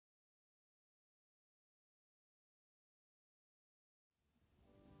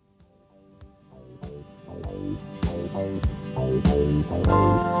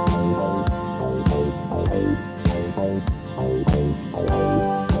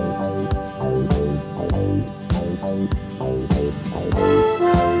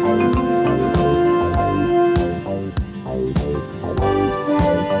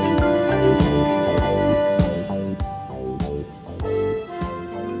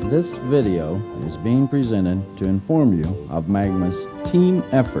This video is being presented to inform you of Magma's team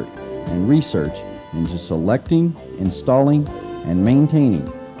effort and research into selecting, installing, and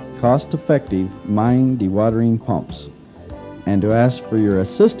maintaining cost-effective mine dewatering pumps, and to ask for your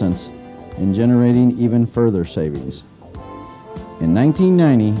assistance in generating even further savings. In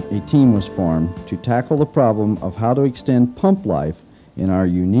 1990, a team was formed to tackle the problem of how to extend pump life in our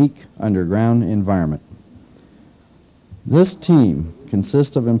unique underground environment. This team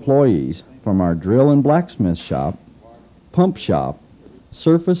consists of employees from our drill and blacksmith shop, pump shop,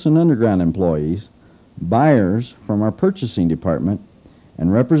 surface and underground employees, buyers from our purchasing department,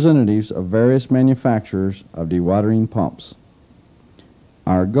 and representatives of various manufacturers of dewatering pumps.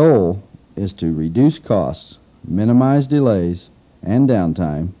 Our goal is to reduce costs, minimize delays and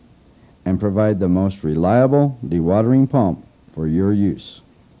downtime, and provide the most reliable dewatering pump for your use.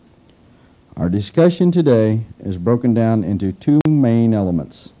 Our discussion today is broken down into two main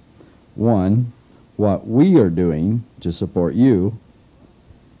elements. One, what we are doing to support you,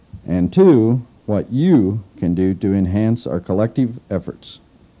 and two, what you can do to enhance our collective efforts.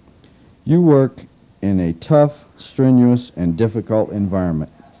 You work in a tough, strenuous, and difficult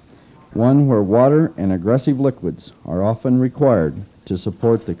environment, one where water and aggressive liquids are often required to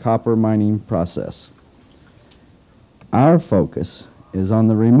support the copper mining process. Our focus is on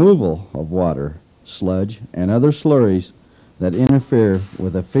the removal of water, sludge, and other slurries that interfere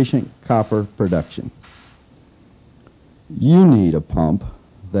with efficient copper production. You need a pump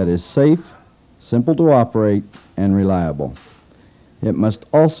that is safe, simple to operate, and reliable. It must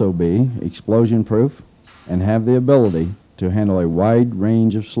also be explosion-proof and have the ability to handle a wide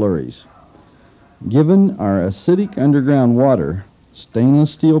range of slurries. Given our acidic underground water,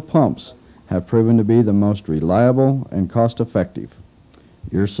 stainless steel pumps have proven to be the most reliable and cost-effective.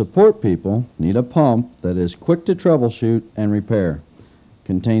 Your support people need a pump that is quick to troubleshoot and repair,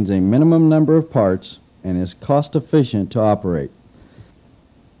 contains a minimum number of parts, and is cost-efficient to operate.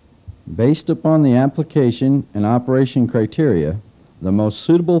 Based upon the application and operation criteria, the most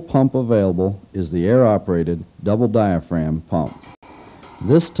suitable pump available is the air-operated double diaphragm pump.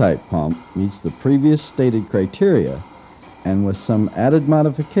 This type pump meets the previous stated criteria, and with some added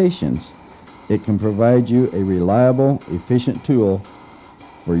modifications, it can provide you a reliable, efficient tool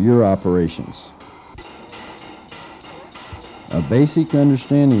for your operations. A basic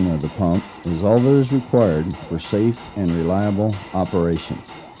understanding of the pump is all that is required for safe and reliable operation.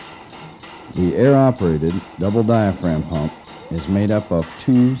 The air-operated double diaphragm pump is made up of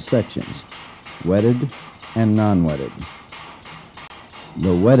two sections, wetted and non-wetted.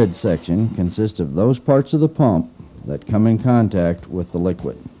 The wetted section consists of those parts of the pump that come in contact with the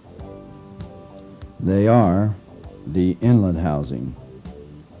liquid. They are the inlet housing,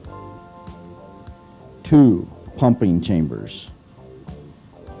 two pumping chambers,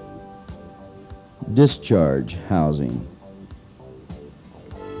 discharge housing,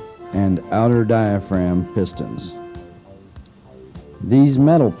 and outer diaphragm pistons. These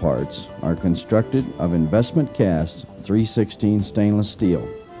metal parts are constructed of investment cast 316 stainless steel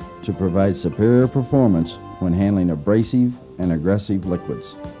to provide superior performance when handling abrasive and aggressive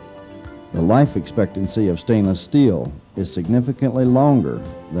liquids. The life expectancy of stainless steel is significantly longer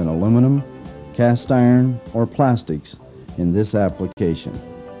than aluminum, cast iron, or plastics in this application.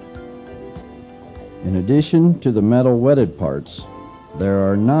 In addition to the metal wetted parts, there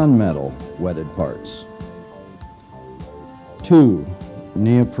are non-metal wetted parts. Two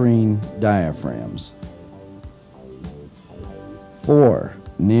neoprene diaphragms, 4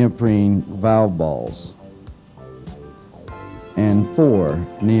 neoprene valve balls, and 4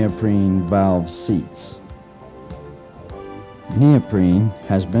 neoprene valve seats. Neoprene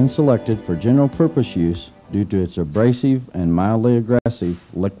has been selected for general purpose use due to its abrasive and mildly aggressive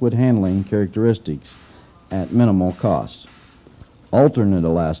liquid handling characteristics at minimal cost. Alternate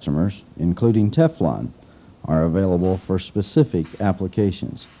elastomers, including Teflon, are available for specific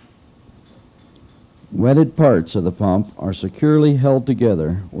applications. Wetted parts of the pump are securely held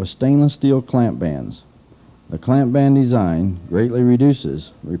together with stainless steel clamp bands. The clamp band design greatly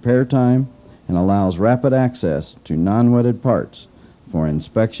reduces repair time and allows rapid access to non-wetted parts for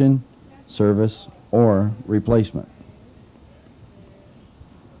inspection, service, or replacement.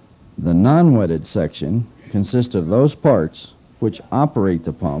 The non-wetted section consists of those parts which operate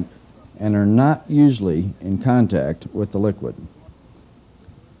the pump and are not usually in contact with the liquid.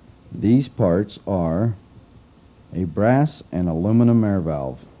 These parts are a brass and aluminum air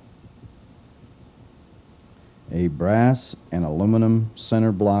valve, a brass and aluminum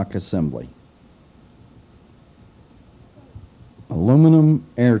center block assembly, aluminum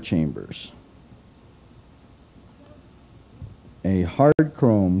air chambers, A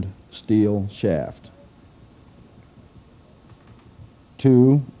hard-chromed steel shaft.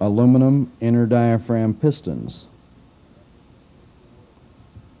 2 aluminum inner diaphragm pistons.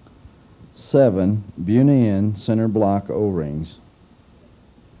 7 Bunion center block O-rings.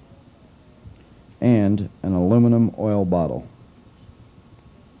 And an aluminum oil bottle.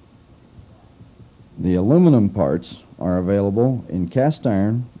 The aluminum parts are available in cast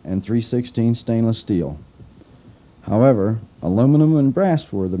iron and 3/16 stainless steel. However, aluminum and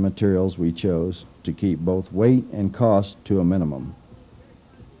brass were the materials we chose to keep both weight and cost to a minimum.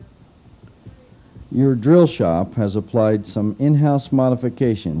 Your drill shop has applied some in-house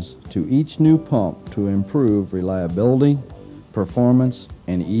modifications to each new pump to improve reliability, performance,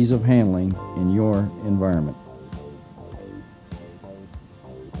 and ease of handling in your environment.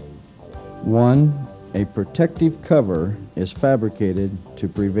 1. A protective cover is fabricated to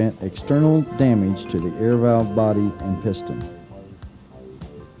prevent external damage to the air valve body and piston.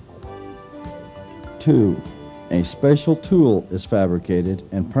 2. A special tool is fabricated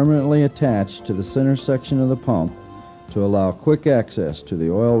and permanently attached to the center section of the pump to allow quick access to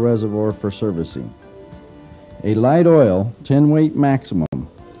the oil reservoir for servicing. A light oil 10-weight maximum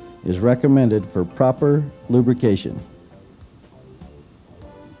is recommended for proper lubrication.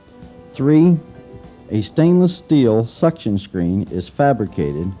 3. A stainless steel suction screen is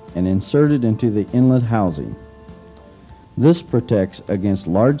fabricated and inserted into the inlet housing. This protects against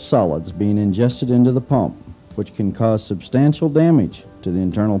large solids being ingested into the pump, which can cause substantial damage to the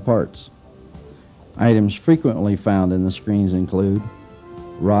internal parts. Items frequently found in the screens include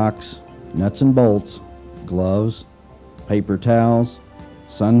rocks, nuts and bolts, gloves, paper towels,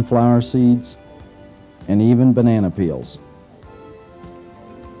 sunflower seeds, and even banana peels.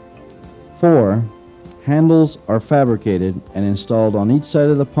 4. Handles are fabricated and installed on each side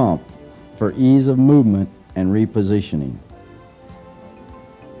of the pump for ease of movement and repositioning.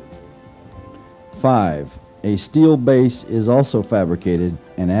 5. A steel base is also fabricated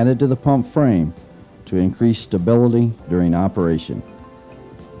and added to the pump frame to increase stability during operation.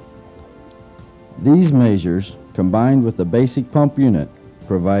 These measures, combined with the basic pump unit,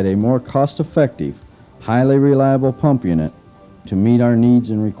 provide a more cost-effective, highly reliable pump unit to meet our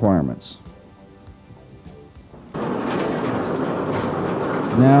needs and requirements.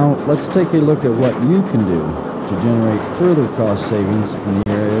 Now, let's take a look at what you can do to generate further cost savings in the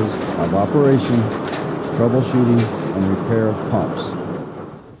areas of operation, troubleshooting, and repair of pumps.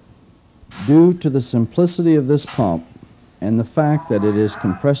 Due to the simplicity of this pump and the fact that it is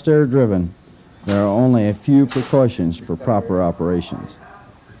compressed air driven, there are only a few precautions for proper operations.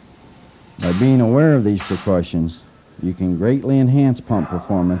 By being aware of these precautions, you can greatly enhance pump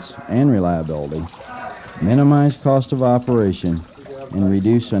performance and reliability, minimize cost of operation, and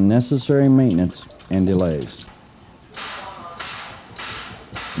reduce unnecessary maintenance and delays.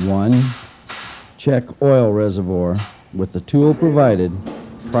 1. Check oil reservoir with the tool provided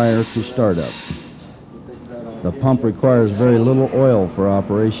prior to startup. The pump requires very little oil for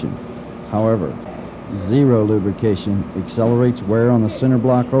operation. However, zero lubrication accelerates wear on the center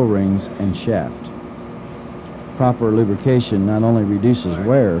block O-rings and shaft. Proper lubrication not only reduces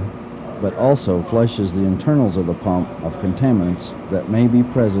wear, but also flushes the internals of the pump of contaminants that may be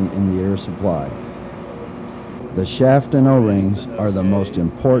present in the air supply. The shaft and O-rings are the most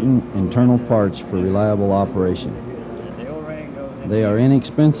important internal parts for reliable operation. They are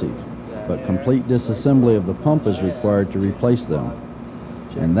inexpensive, but complete disassembly of the pump is required to replace them,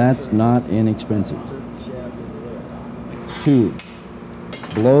 and that's not inexpensive. 2.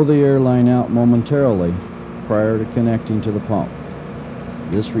 Blow the air line out momentarily prior to connecting to the pump.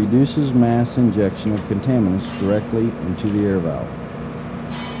 This reduces mass injection of contaminants directly into the air valve.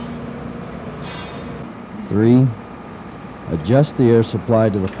 3. Adjust the air supply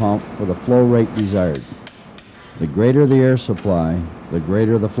to the pump for the flow rate desired. The greater the air supply, the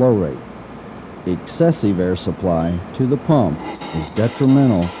greater the flow rate. Excessive air supply to the pump is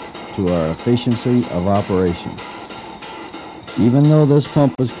detrimental to our efficiency of operation. Even though this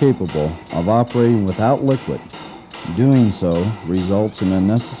pump is capable of operating without liquid, doing so results in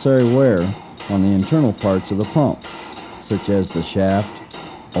unnecessary wear on the internal parts of the pump, such as the shaft,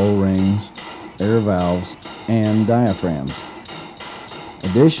 O-rings, air valves, and diaphragms.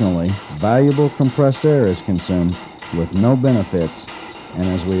 Additionally, valuable compressed air is consumed with no benefits, and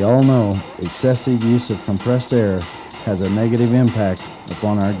as we all know, excessive use of compressed air has a negative impact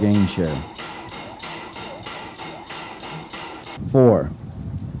upon our gain share. 4.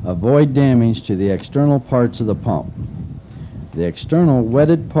 Avoid damage to the external parts of the pump. The external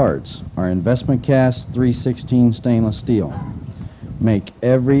wetted parts are investment cast 3/16 stainless steel. Make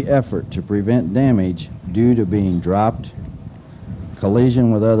every effort to prevent damage due to being dropped,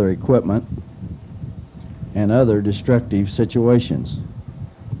 collision with other equipment, and other destructive situations.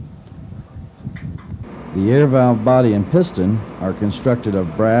 The air valve body and piston are constructed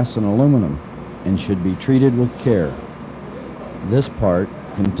of brass and aluminum and should be treated with care. This part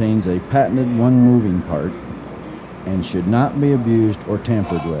contains a patented one-moving part and should not be abused or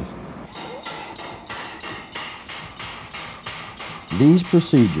tampered with. These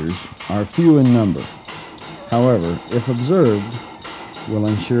procedures are few in number. However, if observed, will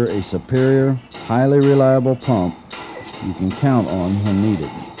ensure a superior, highly reliable pump you can count on when needed.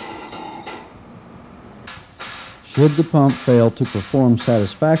 Should the pump fail to perform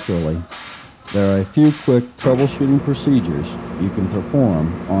satisfactorily, there are a few quick troubleshooting procedures you can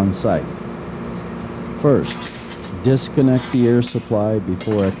perform on site. First, disconnect the air supply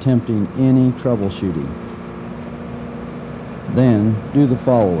before attempting any troubleshooting. Then, do the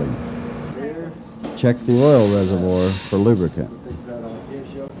following. Check the oil reservoir for lubricant.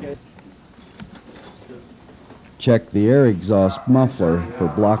 Check the air exhaust muffler for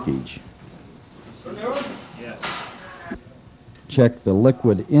blockage. Check the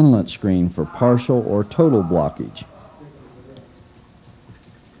liquid inlet screen for partial or total blockage.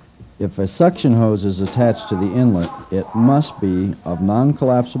 If a suction hose is attached to the inlet, it must be of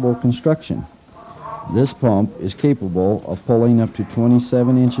non-collapsible construction. This pump is capable of pulling up to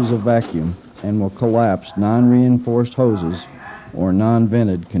 27 inches of vacuum and will collapse non-reinforced hoses or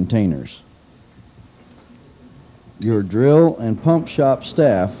non-vented containers. Your drill and pump shop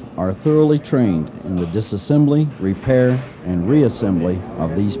staff are thoroughly trained in the disassembly, repair, and reassembly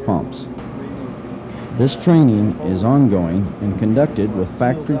of these pumps. This training is ongoing and conducted with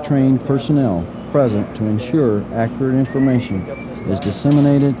factory-trained personnel present to ensure accurate information is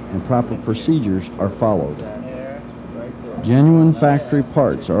disseminated and proper procedures are followed. Genuine factory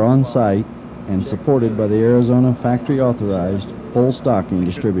parts are on site and supported by the Arizona factory-authorized full stocking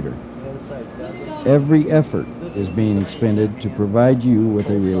distributor. Every effort is being expended to provide you with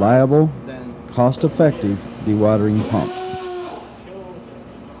a reliable, cost-effective dewatering pump.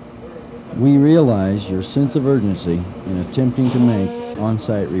 We realize your sense of urgency in attempting to make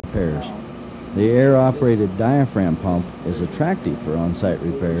on-site repairs. The air-operated diaphragm pump is attractive for on-site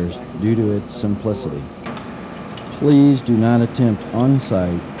repairs due to its simplicity. Please do not attempt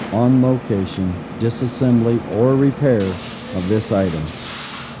on-site, on-location, disassembly, or repair of this item.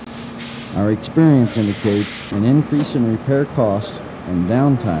 Our experience indicates an increase in repair costs and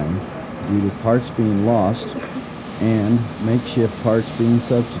downtime due to parts being lost and makeshift parts being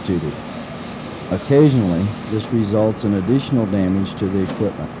substituted. Occasionally, this results in additional damage to the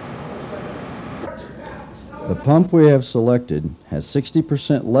equipment. The pump we have selected has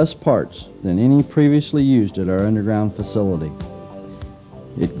 60% less parts than any previously used at our underground facility.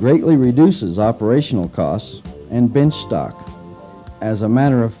 It greatly reduces operational costs and bench stock. As a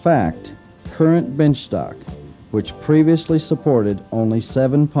matter of fact, current bench stock, which previously supported only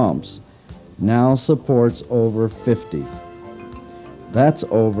 7 pumps, now supports over 50. That's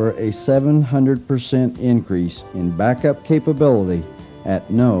over a 700% increase in backup capability at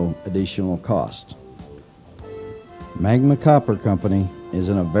no additional cost. Magma Copper Company is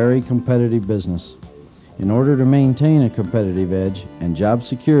in a very competitive business. In order to maintain a competitive edge and job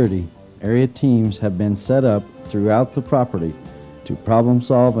security, area teams have been set up throughout the property to problem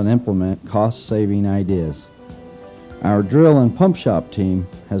solve and implement cost-saving ideas. Our drill and pump shop team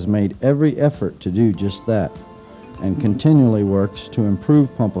has made every effort to do just that and continually works to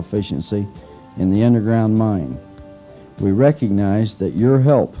improve pump efficiency in the underground mine. We recognize that your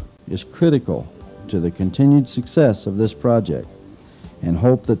help is critical to the continued success of this project and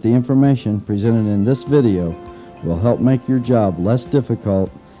hope that the information presented in this video will help make your job less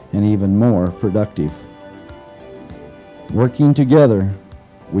difficult and even more productive. Working together,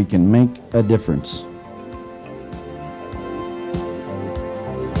 we can make a difference.